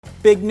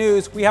Big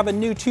news, we have a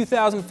new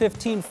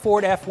 2015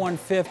 Ford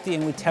F150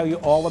 and we tell you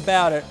all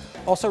about it.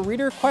 Also,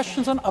 reader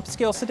questions on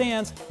upscale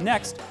sedans,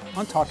 next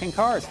on Talking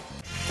Cars.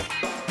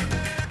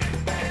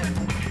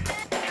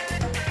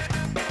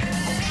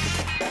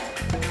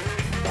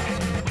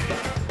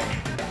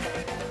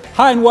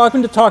 Hi, and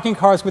welcome to Talking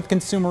Cars with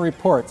Consumer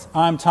Reports.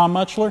 I'm Tom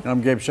Mutchler. I'm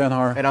Gabe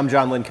Shenhar. And I'm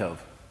John Lincove.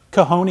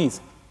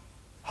 Cojones.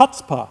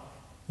 Chutzpah.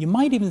 You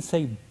might even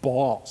say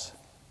balls.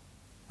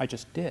 I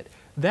just did.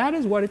 That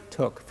is what it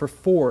took for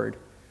Ford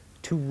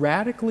to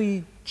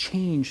radically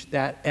change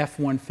that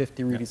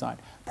F-150 redesign.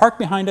 Parked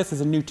behind us is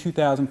a new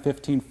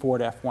 2015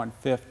 Ford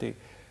F-150.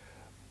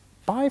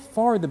 By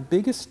far the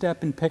biggest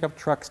step in pickup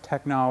trucks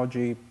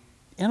technology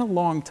in a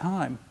long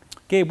time.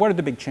 Gabe, what are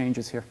the big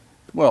changes here?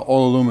 Well,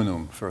 all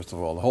aluminum, first of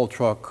all. The whole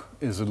truck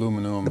is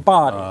aluminum. The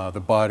body.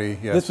 The body,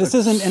 yes. This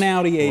isn't an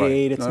Audi A8,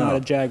 right. It's not a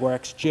Jaguar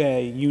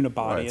XJ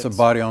unibody. Right. It's a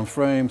body on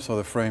frame, so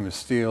the frame is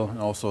steel, and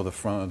also the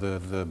front,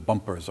 the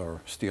bumpers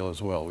are steel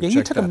as well. Yeah,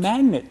 you took a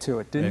magnet to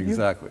it, didn't you?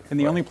 Exactly. And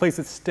the only place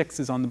it sticks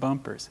is on the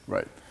bumpers.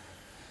 Right.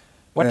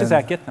 What does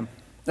that get them?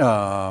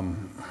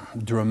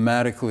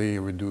 Dramatically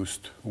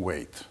reduced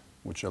weight,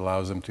 which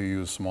allows them to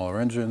use smaller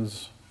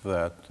engines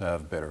that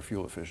have better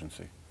fuel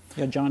efficiency.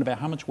 Yeah, John, about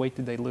how much weight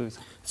did they lose?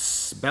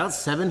 It's about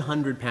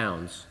 700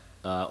 pounds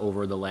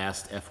over the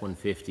last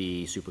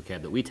F-150 Super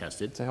Cab that we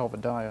tested. It's a hell of a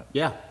diet.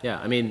 Yeah.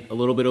 I mean, a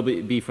little bit will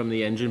be from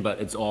the engine, but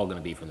it's all going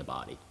to be from the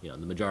body. You know,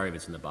 the majority of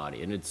it's in the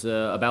body. And it's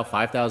about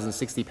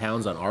 5,060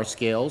 pounds on our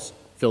scales,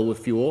 filled with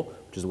fuel,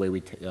 which is the way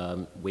we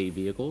weigh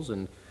vehicles.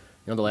 And, you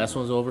know, the last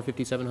one was over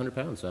 5,700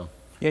 pounds, so.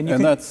 Yeah,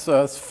 and that's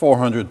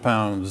 400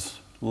 pounds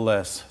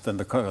less than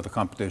the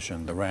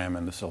competition, the Ram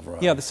and the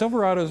Silverado. Yeah, the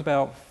Silverado is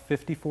about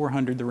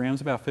 5,400, the Ram's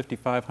about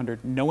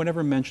 5,500. No one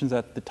ever mentions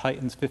that the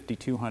Titan's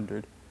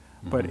 5,200,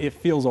 but it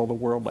feels all the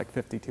world like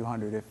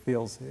 5,200. It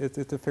feels, it's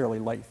a fairly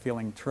light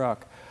feeling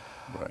truck.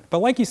 Right. But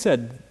like you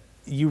said,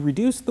 you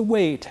reduce the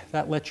weight,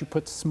 that lets you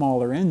put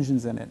smaller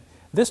engines in it.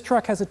 This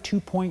truck has a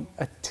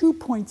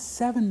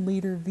 2.7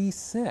 liter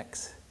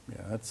V6. Yeah,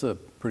 that's a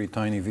pretty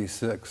tiny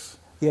V6.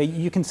 Yeah,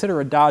 you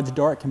consider a Dodge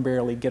Dart can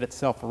barely get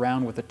itself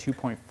around with a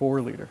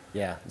 2.4 liter.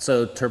 Yeah,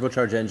 so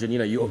turbocharged engine, you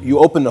know, you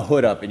open the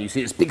hood up and you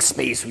see this big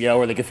space, you know,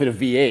 where they could fit a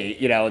V8,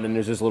 you know, and then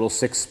there's this little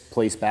 6th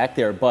place back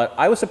there. But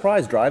I was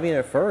surprised driving it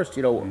at first,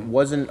 you know,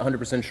 wasn't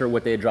 100% sure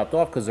what they had dropped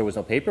off because there was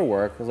no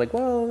paperwork. I was like,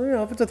 well, you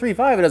know, if it's a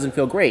 3.5, it doesn't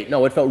feel great.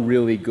 No, it felt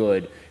really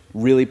good,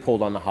 really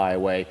pulled on the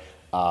highway,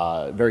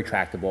 very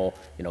tractable,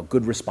 you know,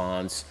 good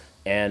response.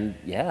 And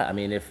yeah, I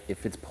mean, if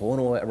it's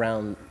pulling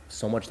around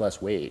so much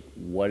less weight,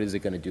 what is it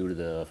going to do to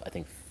the, I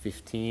think,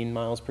 15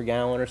 miles per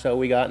gallon or so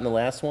we got in the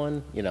last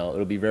one? You know,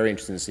 ittle be very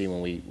interesting to see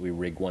when we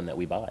rig one that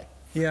we buy.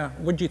 Yeah,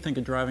 what do you think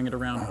of driving it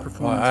around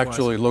performance-wise? Well, I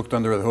actually looked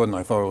under the hood and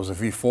I thought it was a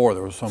V4.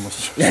 There was so much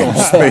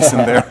space in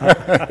there.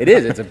 It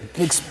is. It's a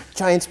big,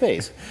 giant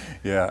space.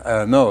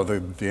 Yeah. No,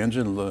 the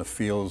engine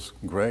feels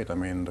great. I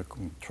mean, the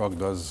truck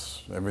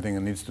does everything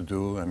it needs to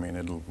do. I mean,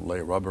 it'll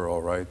lay rubber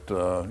all right.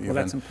 Well,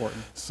 that's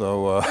important.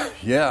 So, I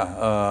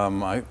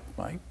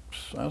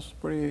was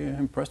pretty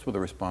impressed with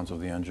the response of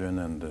the engine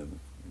and the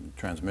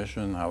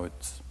transmission, how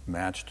it's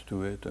matched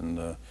to it, and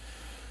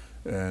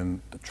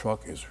the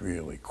truck is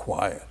really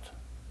quiet.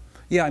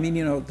 Yeah, I mean,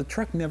 you know, the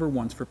truck never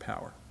wants for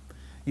power.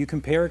 You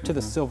compare it to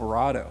the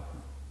Silverado,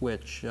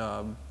 which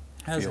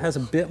has a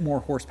bit more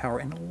horsepower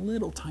and a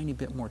little tiny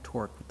bit more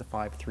torque with the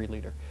 5.3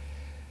 liter.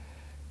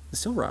 The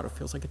Silverado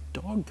feels like a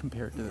dog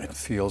compared to this. It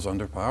feels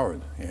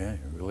underpowered. Yeah, you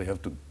really have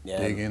to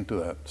dig into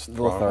that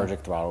throttle.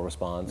 Lethargic throttle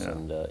response,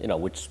 and you know,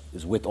 which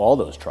is with all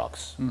those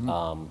trucks.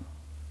 I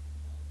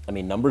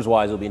mean,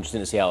 numbers-wise, it'll be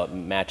interesting to see how it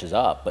matches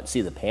up. But see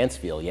the pants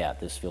feel. Yeah,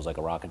 this feels like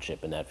a rocket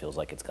ship, and that feels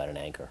like it's got an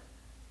anchor.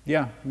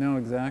 Yeah, no,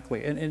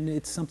 exactly, and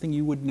it's something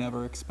you would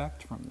never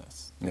expect from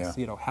this. It's,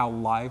 you know, how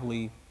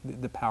lively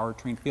the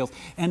powertrain feels,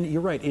 and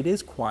you're right, it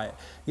is quiet.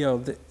 You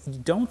know, you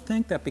don't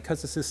think that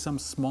because this is some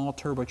small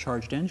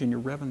turbocharged engine, you're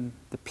revving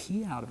the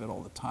pee out of it all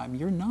the time.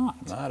 You're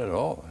not. Not at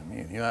all. I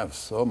mean, you have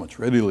so much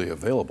readily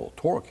available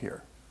torque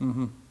here.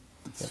 It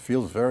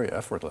feels very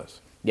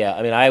effortless. Yeah,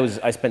 I mean,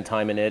 I spent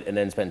time in it, and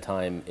then spent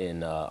time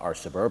in our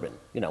Suburban,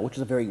 you know, which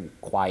is a very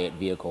quiet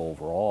vehicle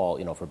overall,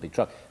 you know, for a big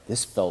truck.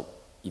 This felt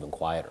even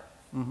quieter.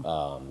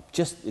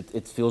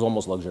 It feels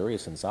almost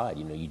luxurious inside.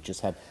 You know, you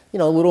just have, you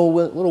know, a little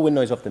wind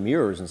noise off the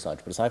mirrors and such.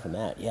 But aside from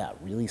that, yeah,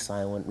 really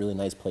silent, really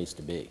nice place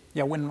to be.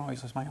 Yeah, wind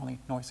noise is my only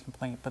noise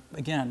complaint. But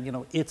again, you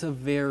know, it's a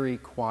very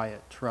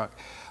quiet truck.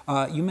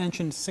 You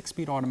mentioned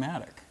 6-speed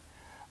automatic.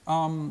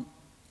 A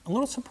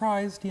little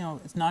surprised, you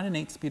know, it's not an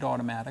 8-speed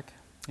automatic,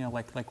 you know,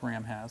 like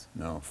Ram has.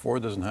 No,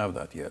 Ford doesn't have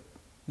that yet.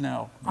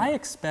 No. I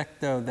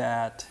expect, though,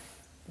 that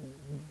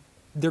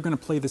they're going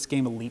to play this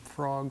game of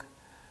leapfrog,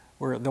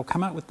 where they'll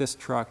come out with this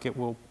truck.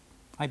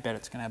 I bet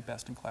it's going to have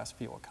best-in-class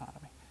fuel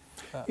economy.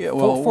 Yeah,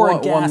 well, for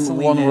a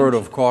gasoline one word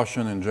engine. of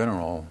caution in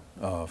general,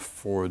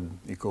 Ford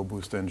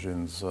EcoBoost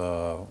engines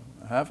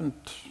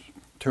haven't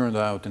turned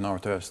out in our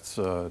tests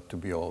to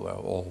be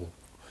all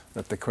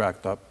that they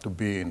cracked up to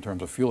be in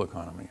terms of fuel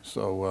economy.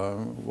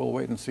 So we'll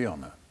wait and see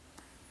on that.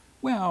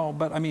 Well,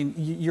 but I mean,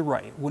 you're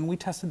right. When we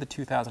tested the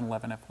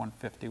 2011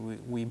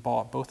 F-150, we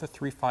bought both a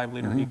 3.5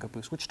 liter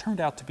EcoBoost, which turned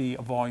out to be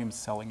a volume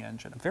selling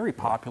engine, a very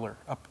popular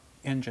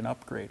engine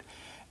upgrade,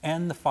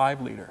 and the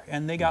 5 liter,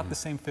 and they got the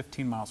same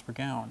 15 miles per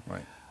gallon.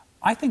 Right.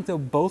 I think though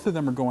both of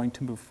them are going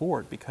to move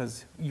forward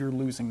because you're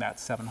losing that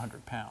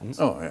 700 pounds.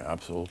 Oh, yeah,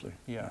 absolutely.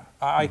 Yeah,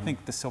 I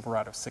think the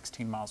Silverado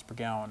 16 miles per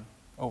gallon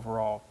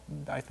overall,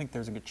 I think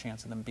there's a good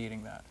chance of them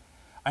beating that.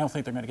 I don't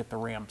think they're going to get the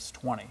Ram's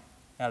 20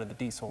 out of the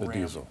diesel The Ram.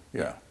 diesel,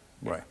 yeah.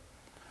 Right.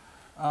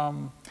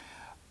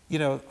 You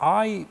know,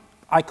 I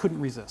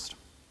couldn't resist.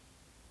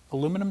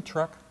 Aluminum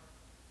truck,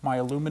 my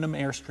aluminum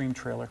Airstream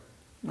trailer.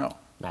 No,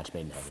 Match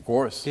made in heaven. of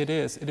course. It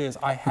is, it is.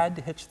 I had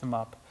to hitch them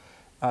up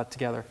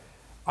together.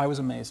 I was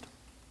amazed.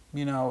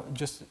 You know,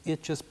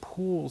 it just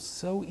pulls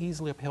so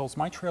easily up hills.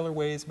 My trailer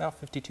weighs about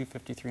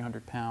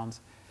 5,300 pounds.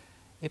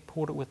 It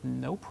pulled it with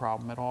no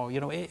problem at all. You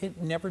know,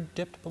 it never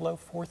dipped below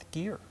 4th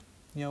gear.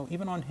 You know,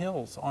 even on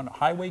hills, on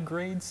highway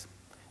grades.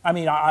 I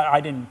mean,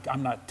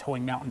 I'm not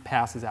towing mountain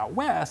passes out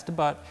west,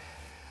 but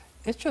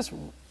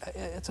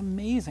it's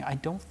amazing. I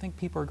don't think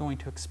people are going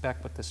to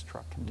expect what this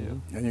truck can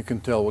do. And you can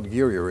tell what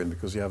gear you're in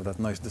because you have that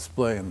nice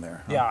display in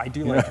there. Huh? Yeah, I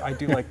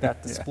do like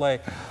that display.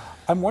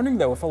 I'm wondering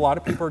though if a lot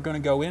of people are going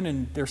to go in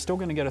and they're still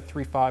going to get a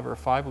 3.5 or a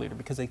 5 liter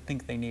because they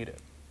think they need it.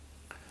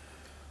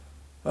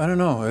 I don't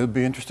know. It would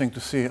be interesting to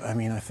see. I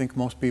mean, I think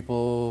most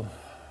people,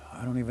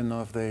 I don't even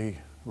know if they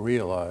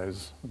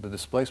realize the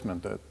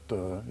displacement that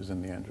is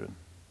in the engine.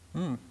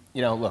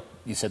 You know, look,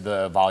 you said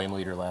the volume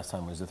leader last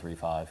time was the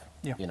 3.5.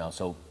 Yeah. You know,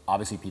 so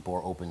obviously people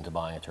are open to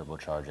buying a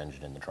turbocharged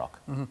engine in the truck,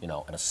 you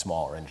know, and a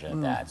smaller engine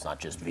at that. It's not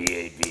just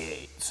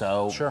V8.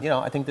 So, Sure. you know,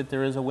 I think that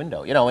there is a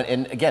window. You know,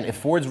 and again, if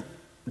Ford's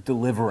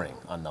delivering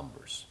on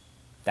numbers,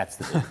 that's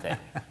the big thing.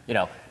 You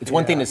know, it's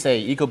one thing to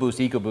say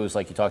EcoBoost,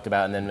 like you talked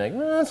about, and then like,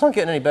 well, it's not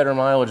getting any better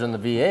mileage than the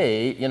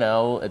V8. You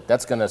know,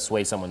 that's going to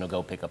sway someone to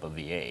go pick up a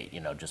V8. You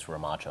know, just for a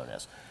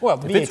macho-ness. Well,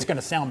 the V8's going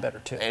to sound better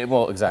too.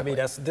 Well, exactly. I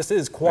mean, this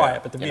is quiet, Yeah,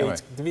 but the yeah.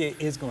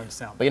 V8 is going to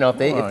sound But better. you know,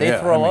 if they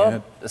throw up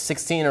it- a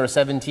 16 or a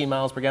 17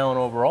 miles per gallon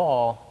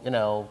overall, you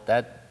know,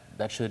 that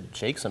should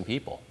shake some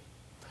people.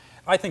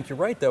 I think you're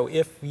right though.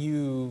 If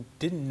you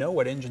didn't know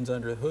what engine's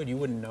under the hood, you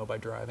wouldn't know by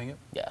driving it.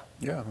 Yeah.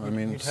 Yeah, I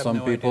mean, you'd have some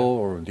no people idea.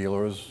 or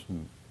dealers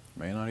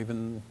may not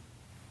even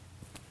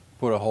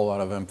put a whole lot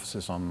of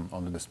emphasis on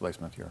the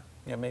displacement here.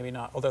 Yeah, maybe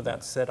not. Although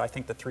that said, I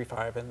think the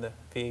 3.5 and the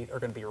V8 are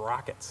going to be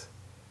rockets.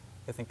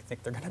 I think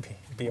they're going to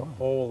be a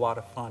whole lot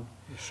of fun.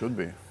 It should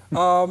be.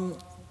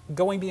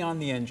 Going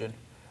beyond the engine,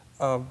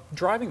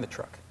 driving the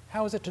truck.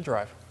 How is it to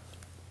drive?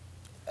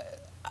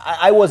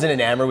 I wasn't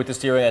enamored with the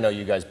steering. I know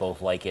you guys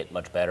both like it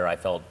much better. I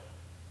felt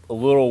a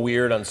little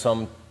weird on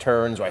some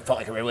turns where I felt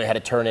like I really had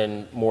to turn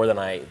in more than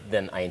I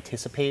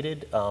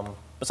anticipated.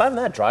 Aside from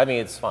that, driving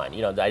it's fine.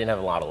 You know, I didn't have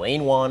a lot of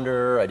lane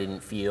wander. I didn't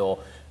feel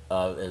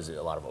as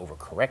a lot of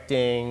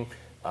overcorrecting.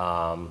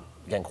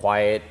 Again,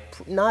 quiet,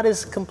 not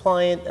as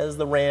compliant as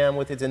the Ram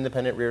with its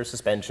independent rear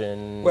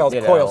suspension. Well, the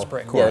you coil know.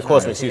 spring. Yeah, the coil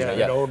spring. Excuse me.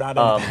 Yeah, no, not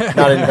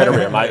not independent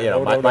rear. My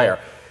error.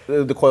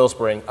 The coil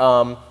spring.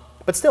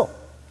 But still,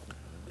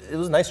 it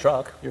was a nice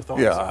truck. Your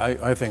thoughts? Yeah,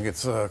 I think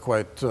it's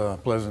quite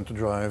pleasant to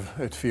drive.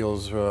 It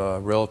feels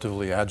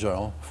relatively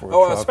agile for a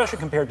truck. Especially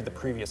compared to the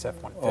previous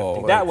F-150.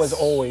 Oh, that was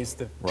it's- always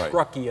the right.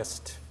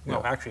 truckiest,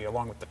 well, Yeah. actually,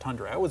 along with the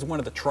Tundra, that was one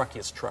of the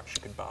truckiest trucks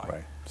you could buy.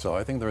 Right. So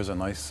I think there is a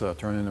nice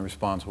turn in the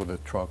response with the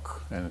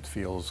truck, and it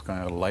feels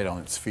kind of light on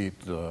its feet.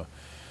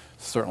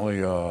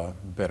 Certainly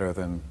better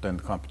than the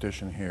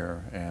competition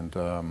here, and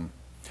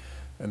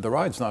the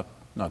ride's not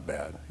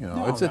bad. You know,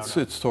 No,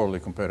 it's totally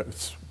competitive.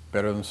 It's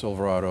better than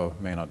Silverado.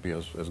 May not be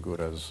as good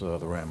as the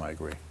Ram. I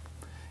agree.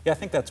 Yeah, I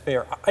think that's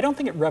fair. I don't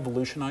think it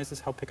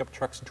revolutionizes how pickup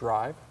trucks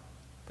drive,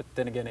 but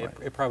then again,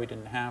 it probably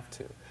didn't have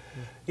to.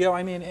 You know,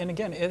 I mean, and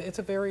again, it's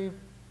a very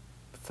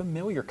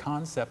familiar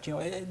concept. You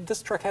know,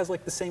 this truck has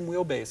like the same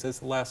wheelbase as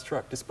the last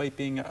truck, despite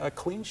being a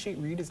clean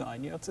sheet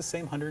redesign. You know, it's the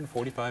same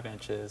 145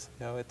 inches.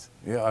 You know, it's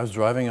Yeah, I was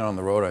driving it on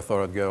the road. I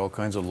thought I'd get all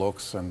kinds of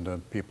looks,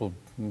 and people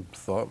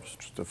thought it was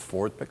just a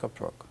Ford pickup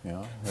truck. You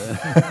know.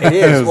 It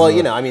is. Well,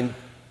 you know, I mean,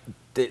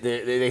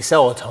 they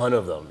sell a ton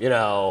of them. You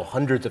know,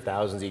 hundreds of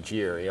thousands each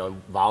year. You know,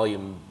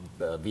 volume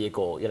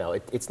vehicle. You know,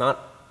 it's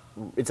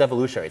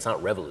evolutionary. It's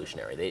not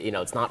revolutionary. You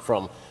know, it's not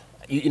from.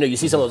 You know, you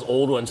see some of those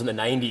old ones in the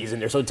 90s,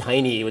 and they're so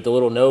tiny with the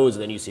little nose,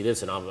 and then you see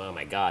this, and oh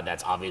my God,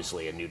 that's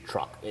obviously a new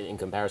truck in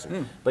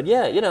comparison. But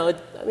yeah, you know,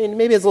 I mean,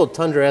 maybe it's a little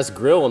Tundra-esque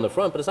grill on the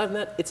front, but aside from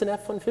that, it's an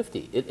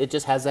F-150. It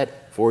just has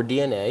that Ford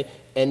DNA,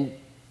 and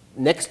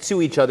next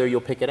to each other,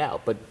 you'll pick it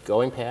out. But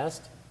going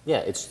past, yeah,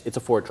 it's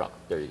a Ford truck.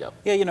 There you go.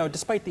 Yeah, you know,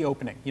 despite the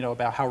opening, you know,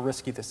 about how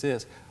risky this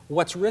is,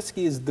 what's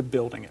risky is the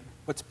building it.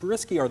 What's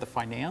risky are the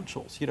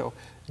financials. You know,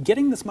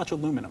 getting this much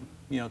aluminum,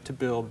 you know, to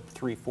build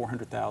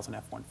 400,000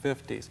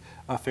 F-150s,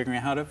 figuring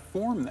out how to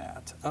form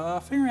that,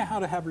 figuring out how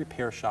to have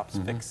repair shops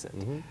fix it.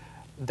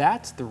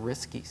 That's the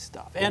risky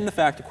stuff. And the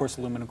fact, of course,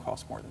 aluminum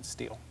costs more than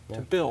steel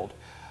to build.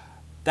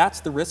 That's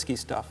the risky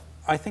stuff.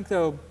 I think,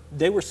 though,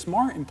 they were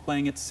smart in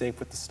playing it safe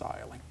with the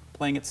styling,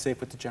 playing it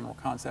safe with the general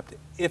concept.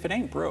 If it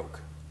ain't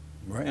broke,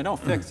 Right. And don't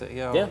fix it. You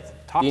know, Yeah,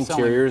 top the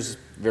selling. interior's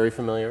very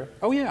familiar.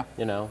 Oh yeah.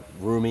 You know,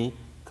 roomy,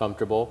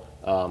 comfortable.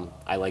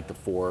 I like the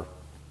 4,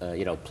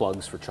 you know,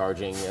 plugs for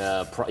charging,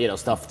 you know,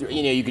 stuff.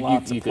 You know, you could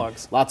Lots you of could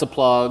plugs. lots of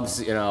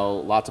plugs. You know,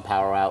 lots of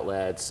power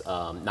outlets,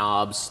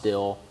 knobs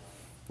still.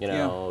 You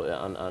know,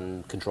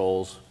 on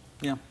controls.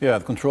 Yeah. Yeah,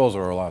 the controls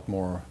are a lot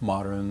more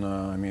modern.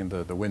 I mean,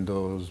 the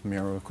windows,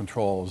 mirror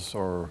controls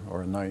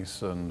are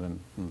nice and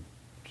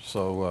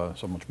so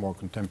much more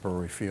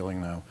contemporary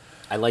feeling now.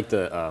 I like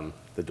the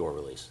door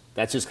release.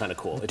 That's just kind of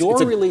cool. Door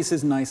release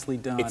is nicely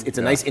done. It's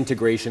a nice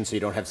integration, so you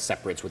don't have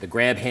separates with a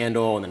grab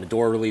handle and then a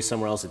door release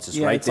somewhere else. It's just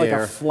yeah, right it's there.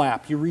 like a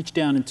flap. You reach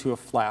down into a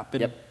flap.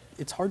 And Yep.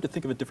 it's hard to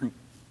think of a different.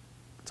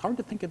 It's hard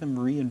to think of them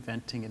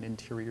reinventing an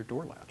interior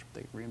door latch.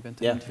 They reinvented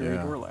Yeah. an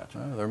interior door latch.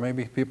 There may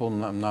be people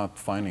not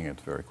finding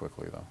it very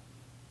quickly,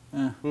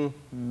 though.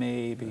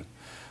 Maybe.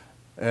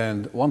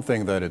 And one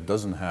thing that it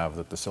doesn't have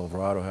that the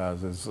Silverado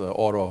has is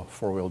auto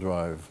four-wheel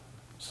drive.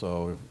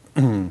 So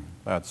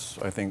I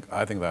think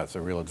that's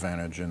a real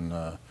advantage in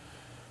The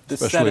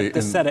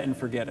especially set it and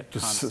forget it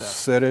just concept.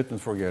 set it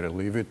and forget it.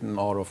 Leave it in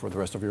auto for the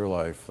rest of your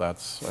life.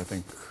 That's, I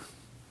think,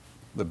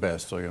 the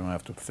best. So you don't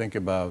have to think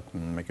about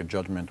and make a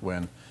judgment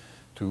when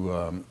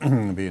to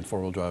be in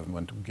four-wheel drive and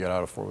when to get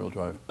out of four-wheel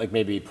drive. Like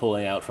maybe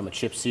pulling out from a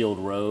chip-sealed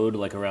road,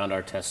 like around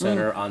our test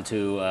center,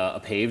 onto a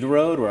paved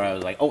road, where I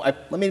was like, oh,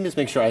 let me just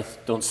make sure I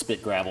don't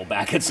spit gravel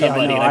back at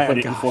somebody, no, and I put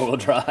it in four-wheel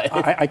drive.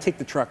 I take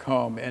the truck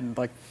home, and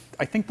like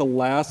I think the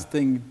last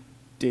thing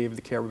Dave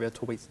the Carrier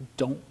told me is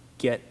don't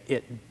get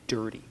it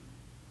dirty.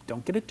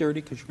 Don't get it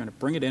dirty because you're going to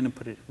bring it in and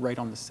put it right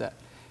on the set.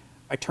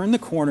 I turn the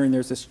corner and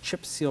there's this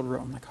chip sealed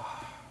road. I'm like,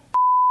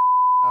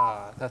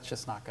 that's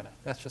just not gonna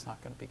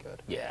be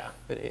good. Yeah.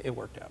 But it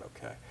worked out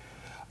okay.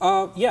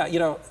 Yeah, you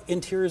know,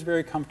 interior is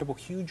very comfortable,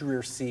 huge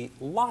rear seat,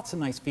 lots of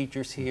nice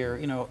features here.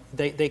 You know,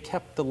 they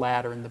kept the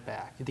ladder in the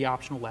back, the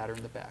optional ladder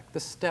in the back, the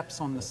steps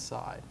on the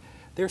side.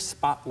 There's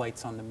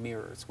spotlights on the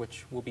mirrors,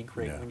 which will be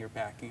great when you're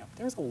backing up.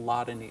 There's a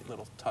lot of neat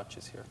little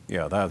touches here.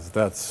 Yeah,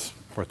 that's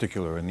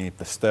particularly neat.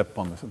 The step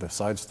on the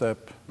side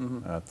step,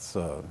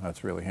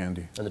 that's really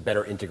handy. And the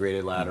better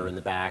integrated ladder in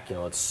the back, you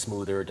know, it's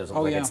smoother. It doesn't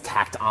look like yeah. it's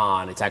tacked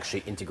on. It's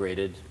actually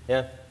integrated.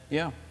 Yeah.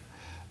 Yeah.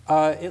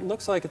 It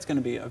looks like it's going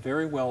to be a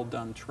very well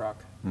done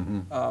truck,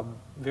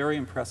 very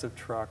impressive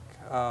truck.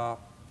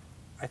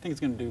 I think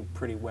it's going to do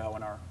pretty well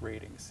in our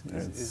ratings.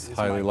 It's is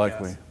highly my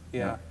likely. guess.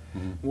 Yeah.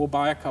 We'll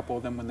buy a couple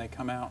of them when they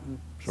come out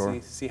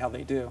and see how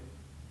they do.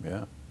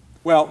 Yeah.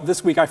 Well,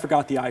 this week I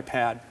forgot the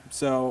iPad,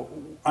 so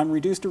I'm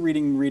reduced to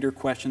reading reader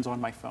questions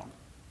on my phone.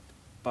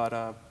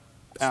 But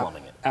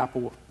Slumming it.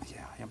 Apple,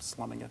 yeah, I am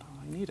slumming it.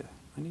 I need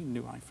a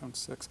new iPhone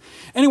 6.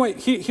 Anyway,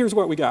 here's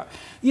what we got.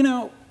 You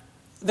know,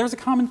 there's a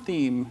common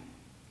theme.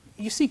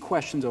 You see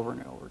questions over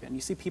and over again.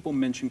 You see people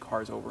mention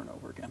cars over and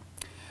over again.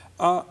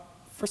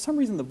 For some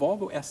reason, the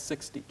Volvo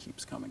S60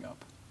 keeps coming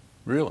up.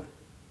 Really?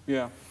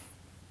 Yeah.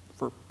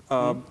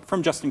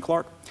 From Justin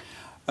Clark.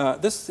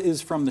 This is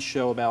from the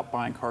show about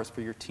buying cars for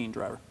your teen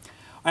driver.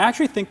 I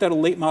actually think that a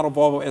late model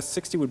Volvo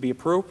S60 would be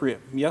appropriate.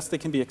 Yes, they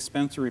can be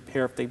expensive to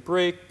repair if they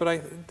break,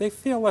 but they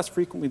fail less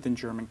frequently than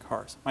German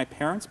cars. My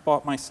parents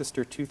bought my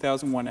sister a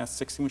 2001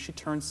 S60 when she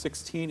turned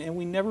 16, and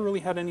we never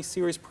really had any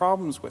serious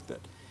problems with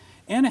it.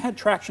 And it had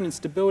traction and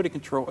stability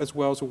control as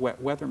well as a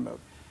wet weather mode.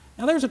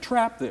 Now there's a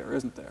trap there,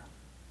 isn't there?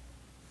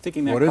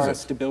 Thinking that What is car it?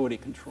 has stability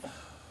control.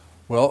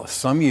 Well,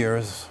 some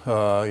years,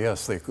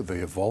 yes, the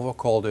Volvo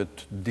called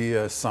it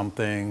DS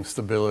something,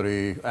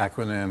 stability,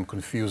 acronym,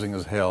 confusing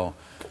as hell,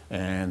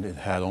 and it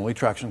had only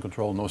traction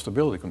control, no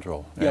stability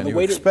control. Yeah, and the you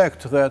way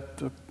expect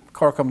that a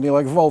car company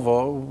like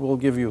Volvo will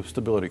give you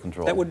stability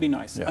control. That would be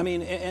nice. Yeah. I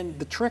mean, and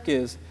the trick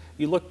is,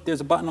 you look,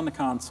 there's a button on the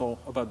console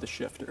above the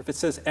shifter. If it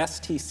says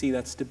STC,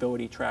 that's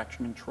stability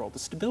traction control. The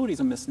stability is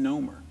a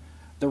misnomer.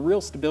 The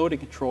real stability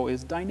control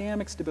is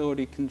dynamic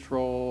stability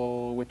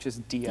control, which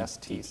is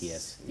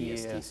DSTC.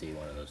 DSTC,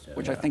 one of those two.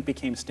 Which I think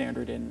became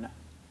standard in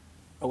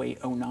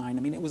 08, 09. I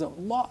mean, it was a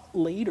lot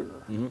later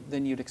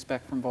than you'd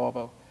expect from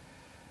Volvo.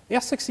 The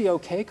S60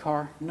 OK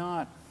car,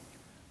 not.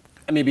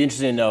 I mean, it'd be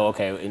interesting to know,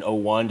 okay, in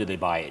 01, did they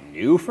buy it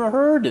new for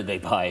her? Did they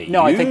buy it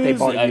No, used? I think they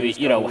bought it I mean, used.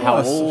 you know, how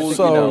Yes, old,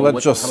 so you know,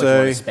 let's just how much you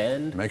want say, to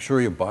spend? make sure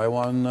you buy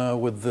one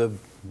with the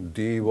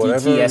D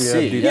whatever.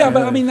 DTSC. Yeah,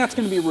 but I mean, that's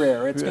going to be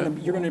rare. It's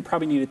you're going to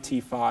probably need a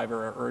T5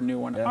 or a new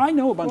one. Yeah. I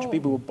know a bunch of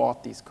people who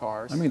bought these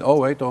cars. I mean,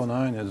 08,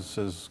 09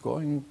 is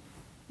going.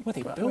 well,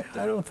 they built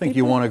I don't think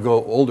you want to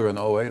go older in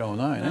 08,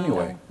 09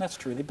 anyway. No, that's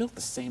true. They built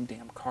the same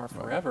damn car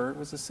forever. It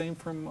was the same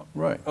from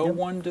Right.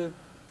 01 to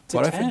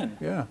But I 10.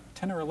 think, yeah.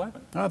 10 or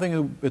 11. I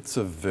think it's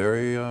a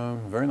very,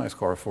 very nice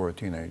car for a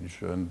teenage,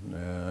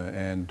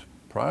 and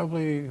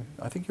probably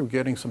I think you're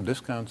getting some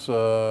discounts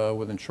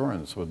with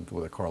insurance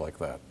with a car like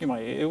that.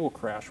 It will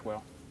crash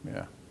well.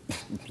 Yeah.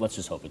 Let's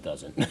just hope it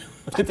doesn't.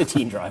 The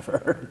teen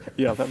driver.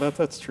 Yeah,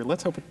 that's true.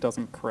 Let's hope it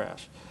doesn't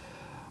crash.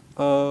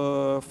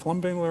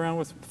 Fumbling around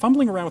with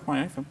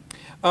my iPhone.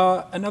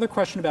 Another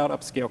question about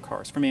upscale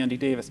cars from Andy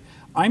Davis.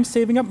 I'm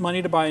saving up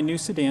money to buy a new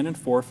sedan in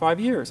 4 or 5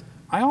 years.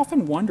 I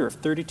often wonder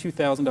if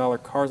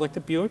 $32,000 cars like the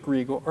Buick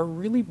Regal are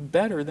really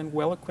better than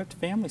well-equipped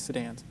family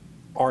sedans.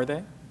 Are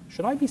they?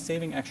 Should I be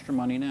saving extra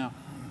money now?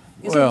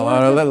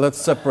 Well, let's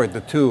separate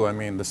the two. I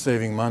mean, the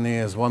saving money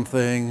is one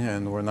thing,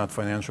 and we're not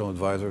financial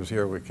advisors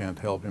here. We can't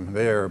help him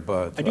there.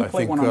 But I do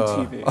play think, one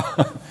on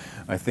TV.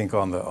 I think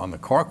on the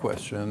car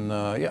question,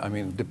 yeah. I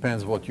mean, it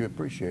depends what you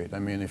appreciate. I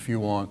mean, if you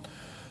want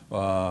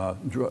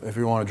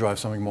to drive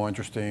something more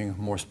interesting,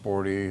 more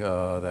sporty,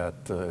 that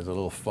is a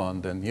little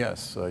fun, then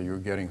yes, you're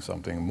getting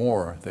something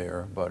more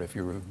there. But if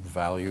you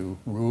value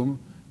room,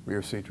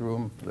 rear seat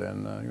room,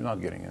 then you're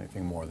not getting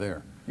anything more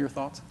there. Your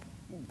thoughts?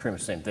 Pretty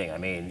much the same thing. I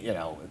mean, you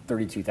know,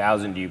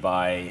 $32,000, do you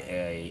buy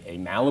a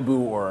Malibu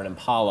or an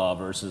Impala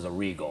versus a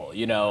Regal?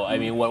 You know, I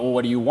mean,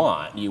 what do you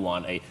want? Do you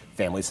want a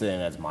family sedan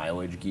that's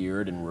mileage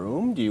geared and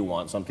room? Do you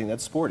want something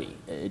that's sporty?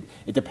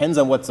 It depends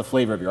on what's the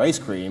flavor of your ice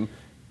cream,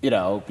 you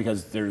know,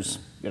 because there's,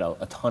 you know,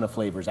 a ton of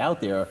flavors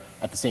out there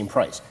at the same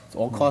price. It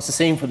all costs the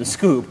same for the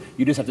scoop.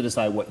 You just have to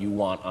decide what you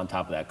want on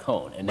top of that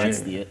cone, and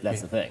that's the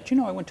thing. Do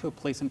you know I went to a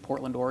place in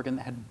Portland, Oregon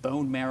that had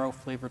bone marrow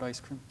flavored ice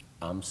cream?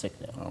 I'm sick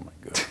now. Oh my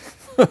goodness.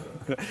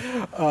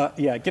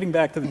 Yeah, getting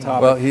back to the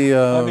topic. Well,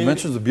 he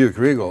mentions the Buick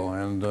Regal,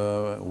 and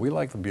we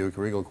like the Buick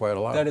Regal quite a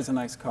lot. That is a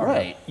nice car.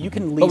 Right. You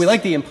can lease. But we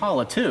like the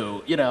Impala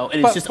too, you know,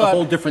 and it's just a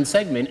whole different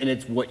segment, and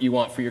it's what you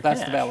want for your cash.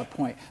 That's the valid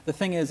point. The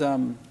thing is,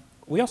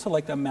 we also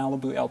like the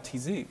Malibu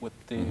LTZ with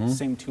the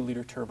same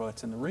 2-liter turbo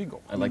that's in the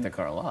Regal. I like that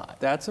car a lot.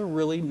 That's a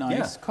really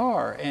nice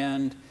car,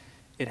 and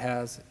it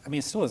has, I mean,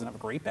 it still doesn't have a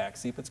great back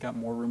seat, but it's got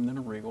more room than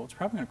a Regal. It's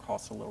probably going to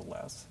cost a little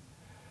less.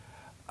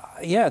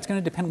 Yeah, it's going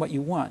to depend what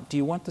you want. Do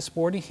you want the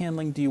sporty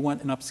handling? Do you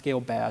want an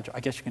upscale badge? I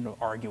guess you can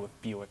argue with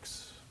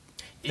Buicks.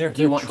 Do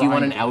you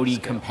want an Audi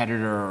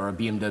competitor or a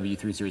BMW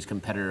 3 Series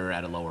competitor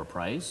at a lower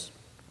price?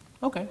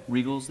 Okay,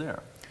 Regal's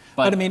there.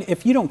 But I mean,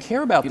 if you don't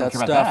care about that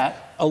stuff,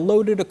 a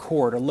loaded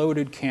Accord, a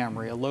loaded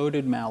Camry, a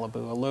loaded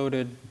Malibu, a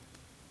loaded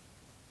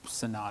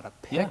Sonata,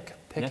 pick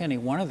any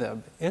one of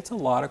them. It's a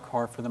lot of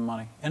car for the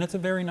money, and it's a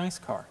very nice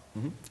car.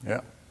 Yeah.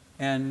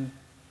 And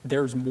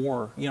there's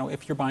more, you know,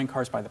 if you're buying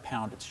cars by the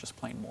pound, it's just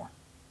plain more.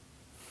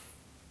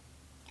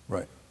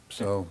 Right.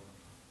 So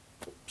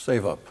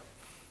save up.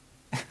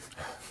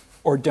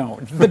 Or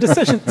don't. The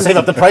decision. Save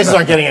up. The prices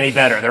aren't getting any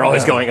better. They're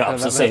always going up,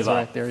 so save up.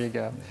 Right, there you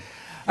go.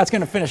 That's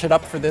going to finish it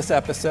up for this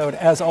episode.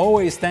 As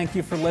always, thank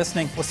you for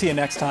listening. We'll see you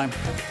next time.